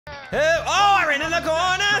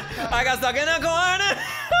I got stuck in a corner.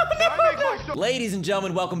 No. Ladies and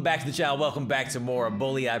gentlemen, welcome back to the channel. Welcome back to more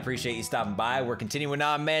Bully. I appreciate you stopping by. We're continuing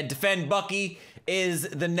on, man. Defend Bucky is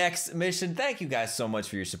the next mission. Thank you guys so much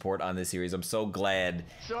for your support on this series. I'm so glad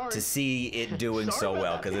to see it doing so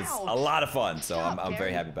well because it's a lot of fun. So I'm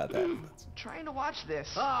very happy about that. Trying to watch this.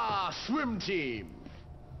 Ah, swim team.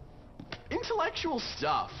 Intellectual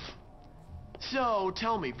stuff. So,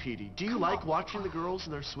 tell me, Petey, do you like watching the girls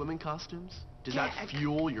in their swimming costumes? Does that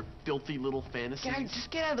fuel your filthy little fantasies?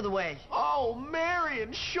 Just get out of the way. Oh,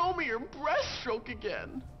 Marion, show me your breaststroke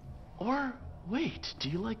again. Or, wait, do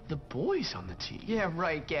you like the boys on the team? Yeah,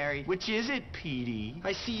 right, Gary. Which is it, Petey?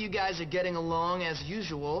 I see you guys are getting along as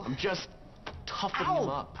usual. I'm just toughening him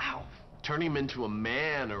up. Ow. Turning him into a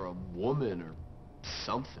man or a woman or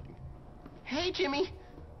something. Hey, Jimmy.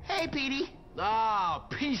 Hey, Petey. Ah,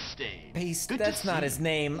 Peace Stain. Peace, that's not his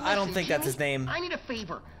name. I don't think that's his name. I need a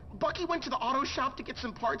favor. Bucky went to the auto shop to get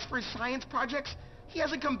some parts for his science projects. He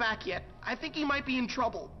hasn't come back yet. I think he might be in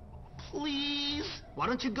trouble. Please? Why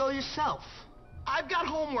don't you go yourself? I've got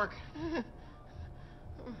homework.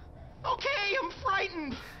 Okay, I'm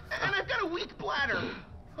frightened. And I've got a weak bladder.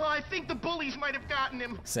 Oh, I think the bullies might have gotten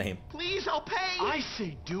him. Same. Please, I'll pay. I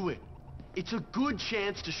say do it. It's a good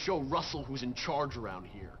chance to show Russell who's in charge around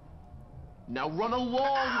here. Now run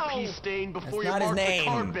along, Peace Stain, before you mark the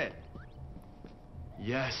carpet.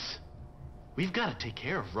 Yes. We've got to take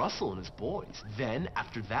care of Russell and his boys. Then,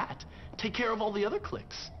 after that, take care of all the other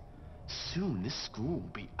cliques. Soon, this school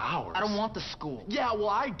will be ours. I don't want the school. Yeah, well,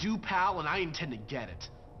 I do, pal, and I intend to get it.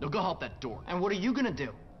 Now go help that door. And what are you gonna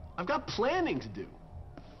do? I've got planning to do.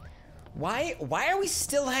 Why are we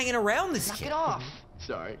still hanging around this kid? Knock it off.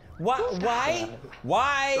 Sorry. Why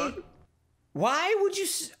would you?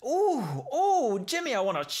 Ooh, Jimmy, I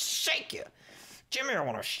want to shake you. Jimmy, I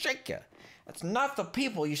want to shake you. That's not the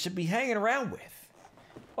people you should be hanging around with.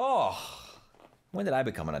 Oh, when did I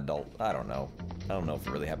become an adult? I don't know. I don't know if it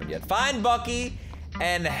really happened yet. Find Bucky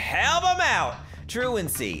and help him out.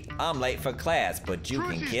 Truancy, I'm late for class, but you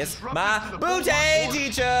can kiss my booty,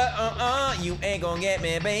 teacher. You ain't gonna get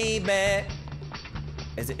me, baby.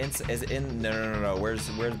 Is it in? No. Where's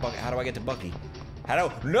Bucky? How do I get to Bucky?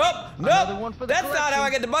 Nope. That's not how I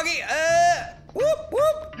get to Bucky. Whoop.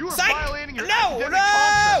 You are Psych. violating your No.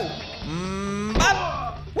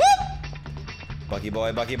 Whoop. Bucky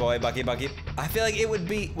boy. I feel like it would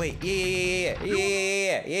be. Wait. Yeah.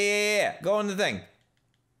 Go on the thing.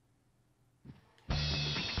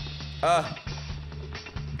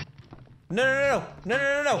 No.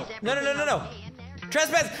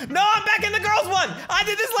 Trespass! No, I'm back in the girls one! I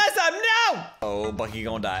did this last time, no! Oh, Bucky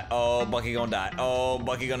gonna die. Oh, Bucky gonna die. Oh,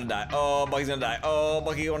 Bucky gonna die. Oh, Bucky's gonna die. Oh,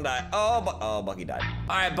 Bucky gonna die. Oh, Bucky died.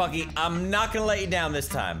 All right, Bucky, I'm not gonna let you down this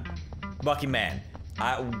time. Bucky, man,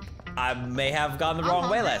 I may have gone the wrong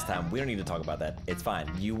way last time. We don't need to talk about that. It's fine.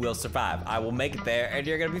 You will survive. I will make it there, and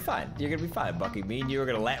you're gonna be fine. You're gonna be fine, Bucky. Me and you are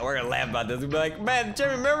gonna we're gonna laugh about this. We'll be like, man,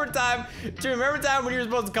 Jimmy, remember time when you were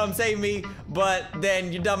supposed to come save me, but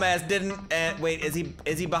then your dumbass didn't. And wait, is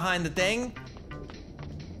he behind the thing?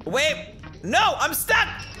 Wait, no, I'm stuck.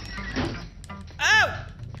 Oh,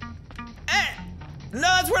 no,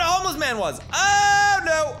 that's where the homeless man was. Oh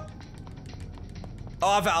no.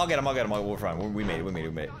 Oh, I'll get him. We're fine. We made it.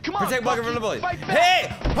 Come on, protect Bucky from the bullies.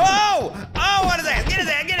 Hey! Oh, what is that? Get his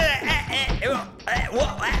ass. Get it.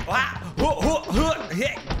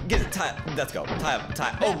 Tie. Let's go.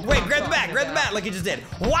 Tie. Oh, wait. Grab the bat like you just did.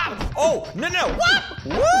 Wow. Oh, no.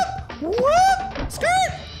 Whoop.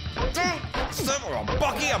 Skirt.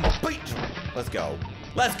 Bucky, I'm beat. Let's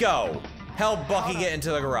go. Help Bucky get into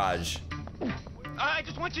the garage. I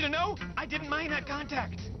just want you to know, I didn't mind that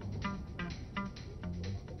contact.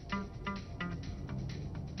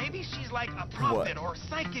 Maybe she's like a prophet or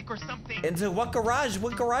psychic or something. Into what garage?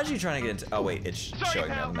 What garage are you trying to get into? Oh wait, it's showing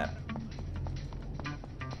me on the map.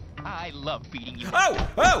 I love beating you.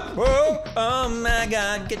 Oh my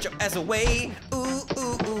God, get your ass away.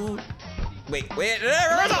 Ooh. Wait. Whoop.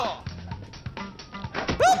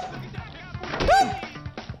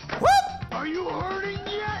 Are you hurting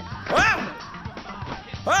yet? Wow.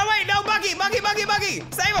 Oh wait, no, Bucky.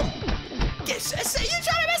 Save him. You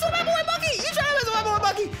trying to mess with my boy Bucky.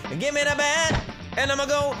 And give me the bat, and I'ma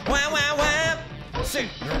go wham. See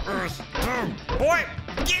your ass down, boy.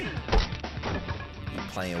 Get. You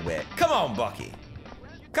playing with? Come on, Bucky.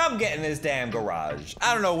 Come get in this damn garage.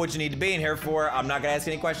 I don't know what you need to be in here for. I'm not gonna ask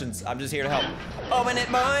any questions. I'm just here to help. Open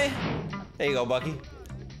it, boy. There you go, Bucky.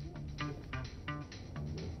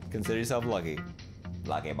 Consider yourself lucky.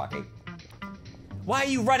 Lucky, Bucky. Why are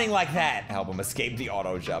you running like that? Help him escape the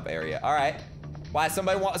auto shop area. All right. Why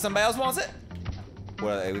somebody else wants it?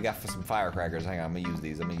 Well, we got some firecrackers. Hang on, I'm gonna use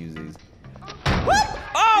these. What?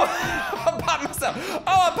 Oh! I popped myself. Oh,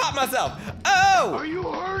 I popped myself. Oh! Are you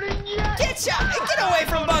hurting yet? Get away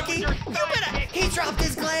from Bucky! You better. He dropped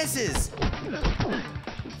his glasses.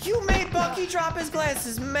 You made Bucky drop his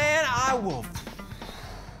glasses, man. I will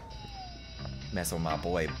mess with my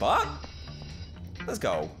boy Buck. Let's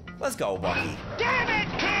go, Bucky. Damn it,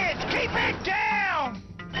 kids! Keep it down!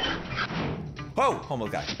 Whoa,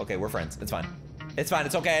 homeless guy. Okay, we're friends. It's fine. It's fine.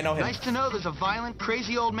 It's okay. I know him. Nice to know there's a violent,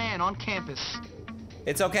 crazy old man on campus.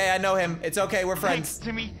 It's okay. I know him. It's okay. We're Thanks, friends.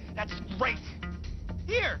 Timmy. That's great.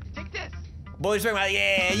 Here, take this. Bully string,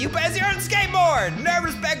 yeah. You pass your own skateboard. Nerve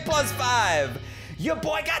respect +5. Your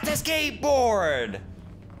boy got the skateboard.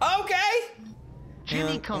 Okay.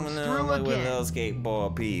 Jimmy comes through again. With a little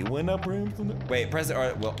skateboard P. When I bring from the... Wait, press it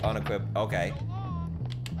or well, unequip. Okay.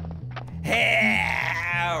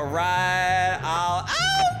 Yeah, right.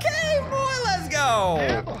 Okay, boy. Let's go.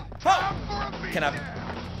 Oh.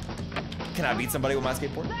 Can I beat somebody with my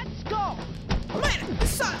skateboard? Let's go. Man,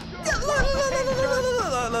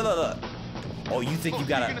 look. Oh, you think you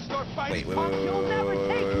gotta... Wait.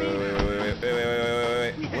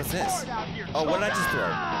 What's this? Oh, what did I just throw?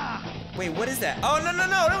 Wait, what is that? Oh, no,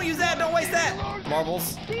 don't use that. Don't waste that.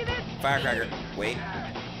 Marbles. Firecracker. Wait.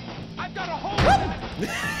 I've got a hole.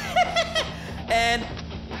 And...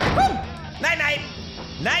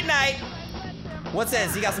 Night. What's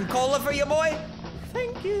this? You got some cola for your boy?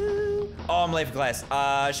 Thank you. Oh, I'm late for class.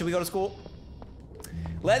 Should we go to school?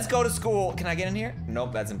 Let's go to school. Can I get in here?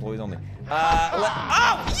 Nope, that's employees only.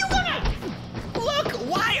 Oh, you wanna... Look,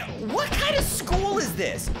 why? What kind of school is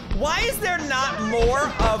this? Why is there not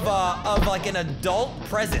more of like an adult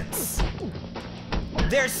presence?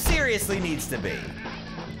 There seriously needs to be.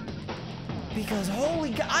 Because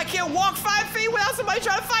holy God, I can't walk 5 feet without somebody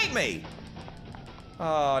trying to fight me.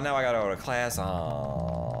 Oh, now I gotta go to class.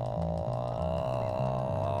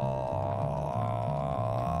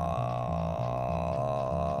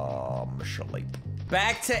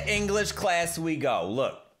 Back to English class we go.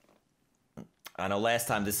 Look. I know last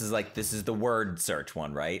time this is the word search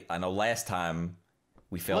one, right? I know last time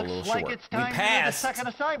we fell a little short. It's time we passed. To do the second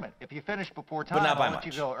assignment. If you finish before time, but not by I'll much.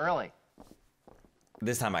 let you go early.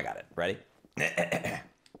 This time I got it. Ready?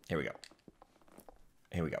 Here we go.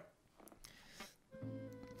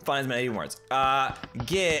 Find as many words. Oh,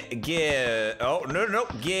 no.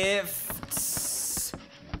 Gifts.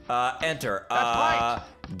 Enter. That's right.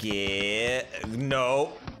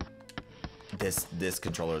 No. This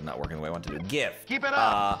controller is not working the way I want to do. Gift. Keep it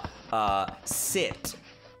up. Sit.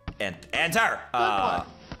 And enter.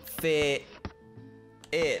 Fit.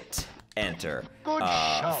 It. Enter. Good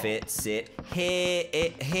show. Fit. Sit.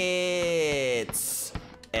 Hits.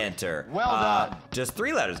 Enter. Well done. Just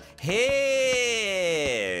 3 letters. Hit.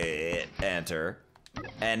 Enter.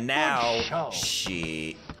 And now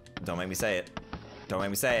she. Don't make me say it.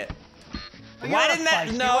 Why didn't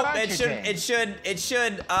that? No, it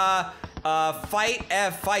should. Fight.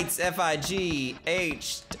 Fights.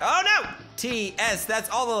 F-I-G-H. Oh no! T-S. That's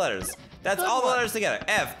all the letters. That's all the letters together.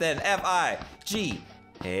 F. Then F-I-G-H.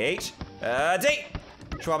 D.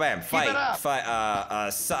 Schwabam. Fight.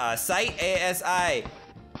 Sight. A-S-I-G-H-T.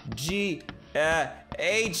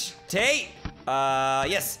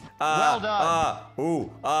 Yes. Well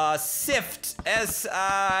done. Sift. S-I-F-T.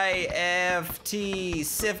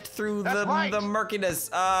 Sift through the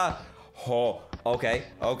murkiness. Okay.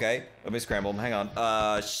 Let me scramble. Hang on.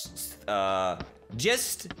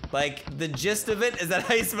 Gist. Like the gist of it. Is that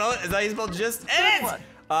how you spell it? Is that how you spell gist? It is.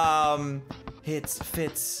 Hits.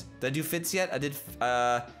 Fits. Did I do fits yet? I did.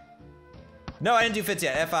 No, I didn't do fits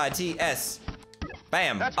yet. F-I-T-S.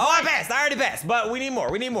 Bam. That's I right. passed. I already passed. But we need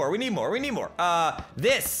more.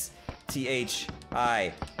 This.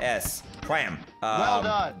 T-H-I-S. Cram. Well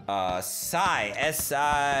done. Sigh.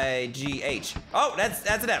 S-I-G-H. Oh, that's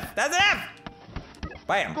an F. That's an F.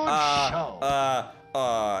 Bam. Good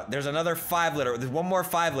show. There's another 5-letter. There's one more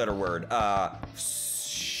 5-letter word.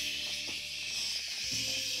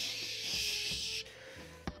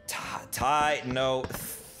 No.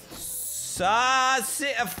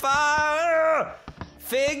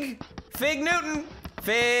 Fig Newton.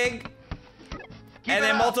 Fig. And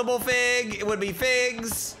then multiple fig. It would be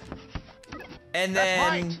figs. And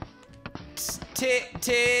then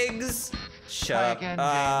Tigs. Shut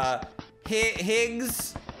up.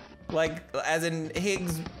 Higgs. Like, as in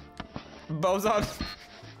Higgs boson.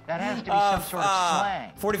 That has to be some sort of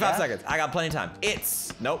slang. 45 seconds. I got plenty of time.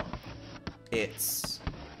 Nope. Yes.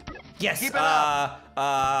 Keep it up.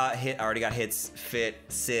 Hit. I already got hits. Fit.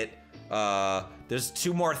 Sit. There's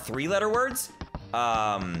 2 more 3-letter words.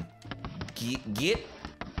 Get.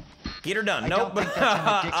 Get her done. I Nope. don't think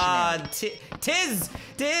that's in the Tis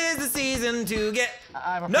the season to get.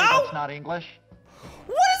 I'm afraid No. that's not English.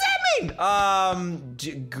 What does that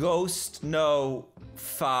mean? Ghost. No.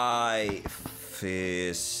 Fist.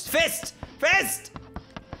 Fist. Fist.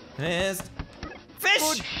 Fist.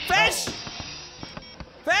 Fish. Fish.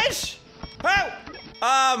 Fish.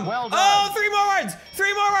 Oh. Well done. Oh, 3 more words.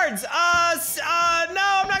 3 more words. No, I'm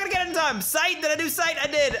not gonna get it in time. Sight. Did I do sight? I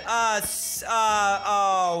did.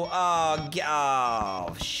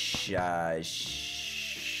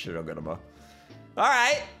 All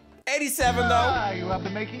right. 87 though. You have the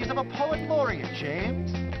makings of a poet laureate,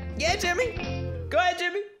 James. Yeah, Jimmy. Go ahead,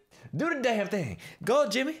 Jimmy. Do the damn thing. Go,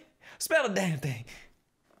 Jimmy. Spell the damn thing.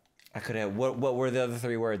 I could have. What were the other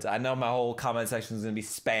 3 words? I know my whole comment section is gonna be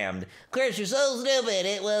spammed. Chris, you're so stupid.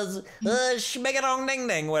 It was shmega-dong ding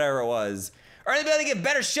ding, whatever it was. Or anybody get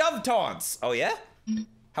better shove taunts. Oh yeah?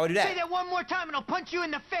 How would we do Say that? that one more time and I'll punch you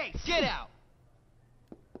in the face. Get out.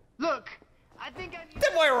 Look, I think I need...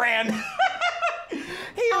 That boy ran. He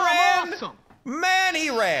Oh, ran. awesome. Man, he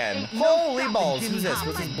ran. Holy balls. Who's this?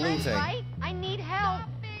 What's this blue thing? Right? I need help.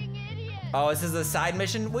 Oh, this is a side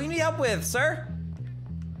mission? What do you need help with, sir?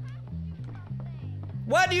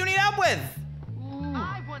 What do you need help with?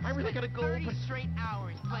 I really gotta go 30 straight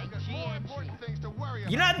hours playing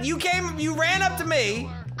GNG. You ran up to me.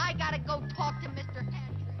 I gotta go talk to Mr. Henry.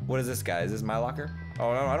 What is this guy? Is this my locker?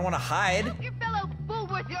 Oh, no, I don't want to hide. Your fellow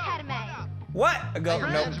Bullworth Academy. What? Go,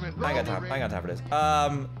 Hey, nope. Benjamin, I ain't got time. I ain't got time for this.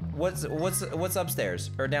 What's upstairs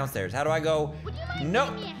or downstairs? How do I go? Would you mind No.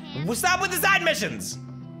 giving me a hand? Well, stop with the side missions.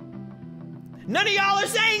 None of y'all are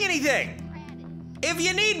saying anything. If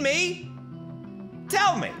you need me,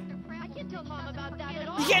 tell me. I can't tell Mom about that at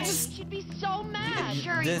all. You can't just- She'd be so mad.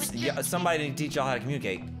 Sure, Somebody need to teach y'all how to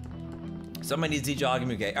communicate. Somebody needs to teach y'all how to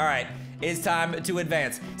communicate. All right, it's time to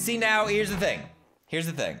advance. See now, here's the thing. Here's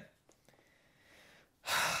the thing.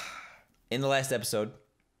 In the last episode,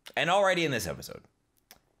 and already in this episode,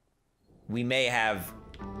 we may have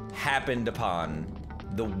happened upon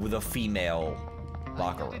the female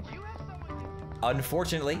locker room.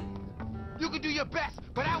 Unfortunately, You can do your best,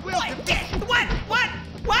 but I will.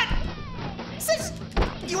 What? Sis,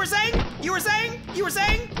 you were saying? What'd you say?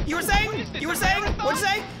 What'd you say?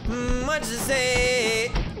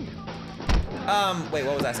 Wait,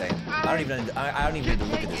 what was I saying? I don't even need to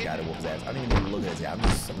look at this guy to whoop his ass. I don't even need to look at this guy. I'm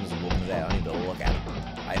just whooping his ass. I don't need to look at him.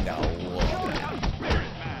 I ain't gotta look at him.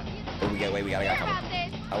 Wait, we got coming.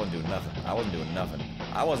 I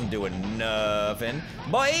wasn't doing nothing.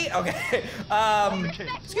 Boy, okay.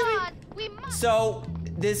 Excuse me. So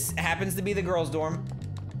this happens to be the girls' dorm,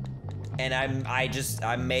 and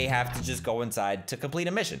I may have to just go inside to complete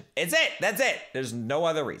a mission. It's it. That's it. There's no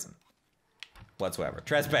other reason whatsoever.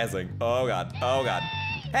 Trespassing. Oh god.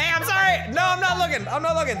 Hey, I'm sorry. No, I'm not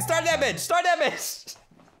looking. Start that bitch.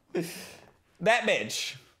 That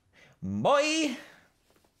bitch. Boy.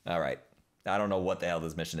 All right. I don't know what the hell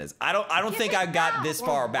this mission is. I don't think I got this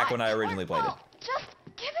far back when I originally played it. Just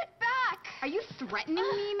give it back. Are you threatening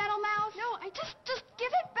me, Metal Mouth? No, I just give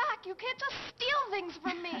it back. You can't just steal things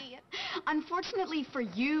from me. Unfortunately for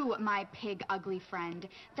you, my pig ugly friend,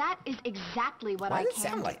 that is exactly what Why I did it can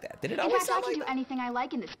sound do. like that? Did it In always fact, I sound can like do that? anything I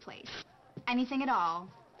like in this place. Anything at all.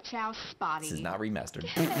 Ciao, Spotty. This is not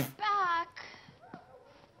remastered. Give it back.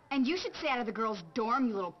 And you should stay out of the girls' dorm,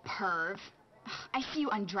 you little perv. I see you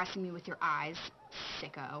undressing me with your eyes,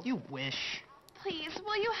 sicko. You wish. Please,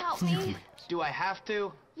 will you help me? Do I have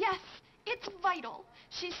to? Yes, it's vital.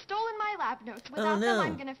 She's stolen my lab notes. Without them, no.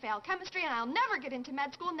 I'm gonna fail chemistry and I'll never get into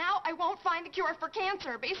med school. Now I won't find the cure for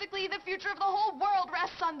cancer. Basically, the future of the whole world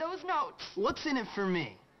rests on those notes. What's in it for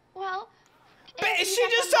me? Well, But if you she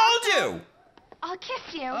get just them told back, you. I'll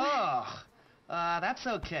kiss you. Ugh. That's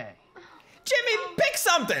okay. Jimmy, pick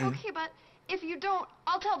something. Okay, but if you don't,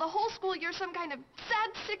 I'll tell the whole school you're some kind of sad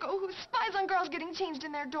sicko who spies on girls getting changed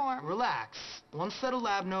in their dorm. Relax. One set of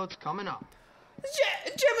lab notes coming up.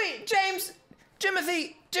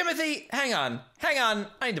 Jimothy, hang on. I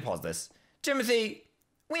need to pause this. Jimothy,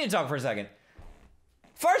 we need to talk for a second.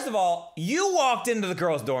 First of all, you walked into the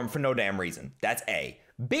girls' dorm for no damn reason. That's A.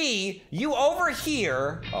 B, you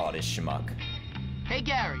overhear. Oh, this schmuck. Hey,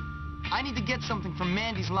 Gary. I need to get something from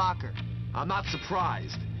Mandy's locker. I'm not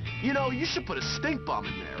surprised. You know, you should put a stink bomb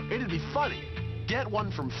in there. It'd be funny. Get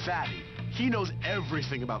one from Fatty. He knows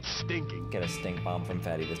everything about stinking. Get a stink bomb from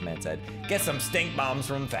Fatty, this man said. Get some stink bombs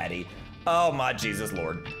from Fatty. Oh my Jesus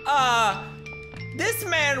Lord. This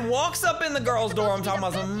man walks up in the girls' dorm talking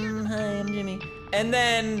about some, hi, I'm Jimmy. And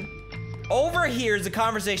then overhears a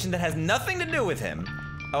conversation that has nothing to do with him,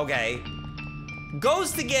 okay?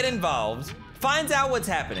 Goes to get involved, finds out what's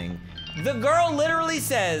happening. The girl literally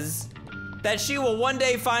says, that she will one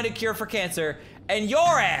day find a cure for cancer, and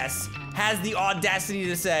your ass has the audacity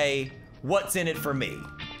to say, what's in it for me?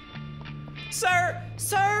 Sir,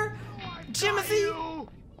 Jimothy?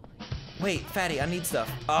 Wait, Fatty, I need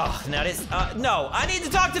stuff. Oh, now this, no, I need to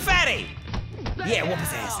talk to Fatty. Yeah, whoop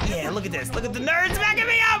his ass. Yeah, look at this. Look at the nerds backing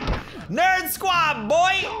me up. Nerd squad,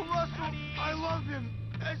 boy. Oh, Russell, I love him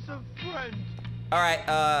as a friend. All right,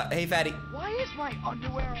 hey, Fatty. Why is my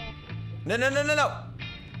underwear off? No.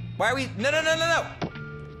 Why are we, no.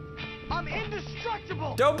 I'm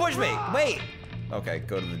indestructible. Don't push me, wait. Okay,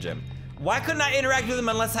 go to the gym. Why couldn't I interact with him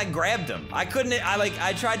unless I grabbed him? I couldn't,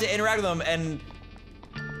 I tried to interact with him and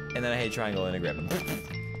then I hit triangle and I grabbed him.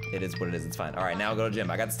 It is what it is, it's fine. All right, now go to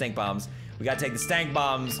gym. I got the stink bombs. We gotta take the stank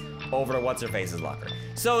bombs over to what's-her-face's locker.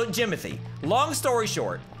 So, Jimothy, long story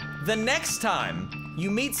short, the next time you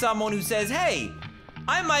meet someone who says, hey,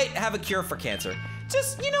 I might have a cure for cancer,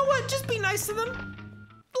 just, you know what, just be nice to them.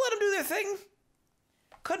 Let them do their thing.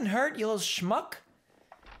 Couldn't hurt, you little schmuck.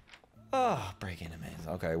 Oh, break into Mandy's.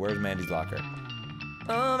 Okay, where's Mandy's locker?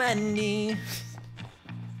 Oh, Mandy.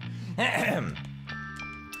 But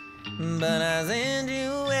I send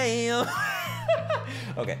you away.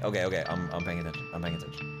 Okay. I'm paying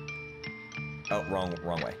attention. Oh, wrong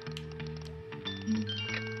way.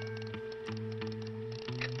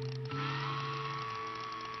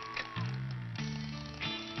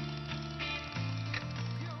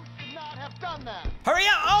 Not have done that. Hurry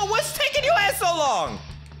up! Oh, what's taking your ass so long?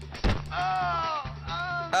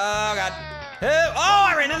 Oh God. Oh,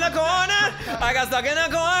 I ran in the corner. I got stuck in the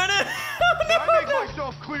corner. Oh, no. I make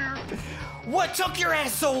myself clear. What took your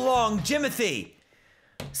ass so long, Jimothy?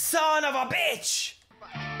 Son of a bitch!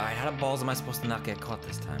 All right, how the balls am I supposed to not get caught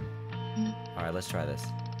this time? All right, let's try this.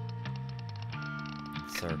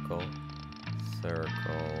 Circle.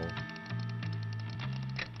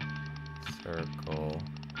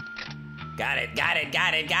 Got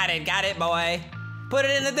it, boy. Put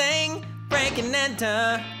it in the thing, break and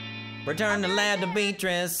enter. Return the lab to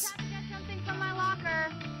Beatrice. Get something from my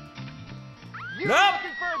locker. Nope.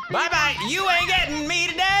 Bye-bye. You ain't getting me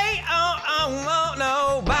today. Oh,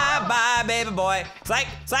 no. Bye-bye, baby boy. Psych.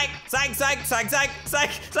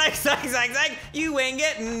 You ain't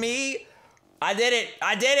getting me. I did it.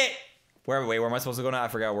 Where am I supposed to go now? I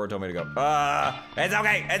forgot where it told me to go. It's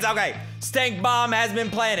okay. Stank bomb has been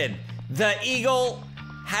planted. The eagle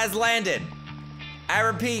has landed. I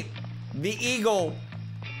repeat, the eagle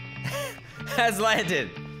has landed.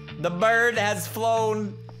 The bird has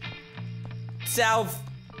flown south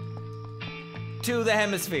to the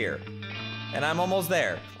hemisphere. And I'm almost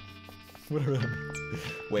there. Whatever that means.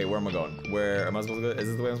 Wait, where am I going? Where am I supposed to go? Is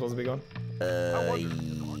this the way I'm supposed to be going?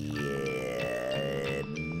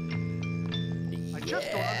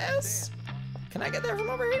 Yes. Can I get there from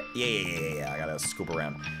over here? Yeah. I gotta scoop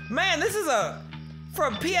around. Man, this is for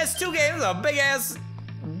a PS2 game, this is a big ass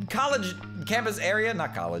college campus area.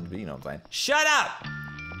 Not college, but you know what I'm saying. Shut up!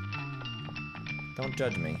 Don't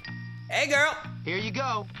judge me. Hey, girl. Here you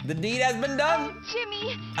go. The deed has been done. Oh,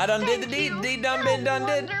 Jimmy. I done did the deed. you. Deed done been done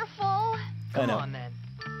did. Wonderful. Come on, then.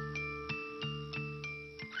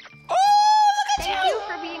 Oh, look at Thank you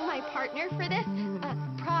for being my partner for this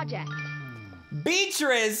project.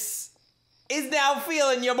 Beatrice is now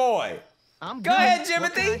feeling your boy. I'm Go good. ahead,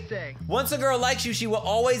 What can I Jimothy. say? Once a girl likes you, she will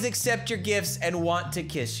always accept your gifts and want to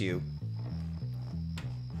kiss you.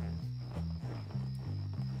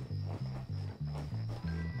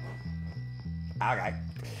 Okay.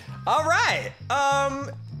 All right.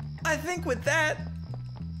 I think with that,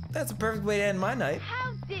 that's a perfect way to end my night.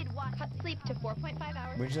 How did Watch sleep to 4.5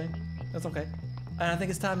 hours? What'd you say? That's okay. And I think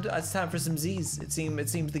it's time for some Z's. It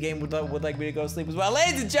seems the game would like me to go to sleep as well.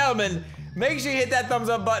 Ladies and gentlemen, make sure you hit that thumbs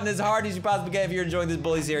up button as hard as you possibly can if you're enjoying this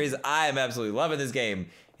bully series. I am absolutely loving this game.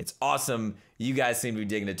 It's awesome. You guys seem to be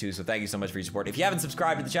digging it too, so thank you so much for your support. If you haven't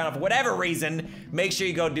subscribed to the channel for whatever reason, make sure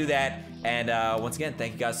you go do that. And once again,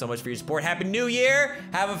 thank you guys so much for your support. Happy New Year.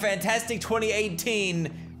 Have a fantastic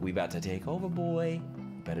 2018. We about to take over, boy.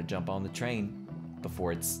 Better jump on the train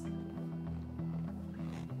before it's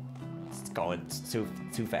going too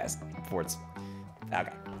fast. Before it's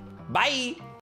okay. Bye.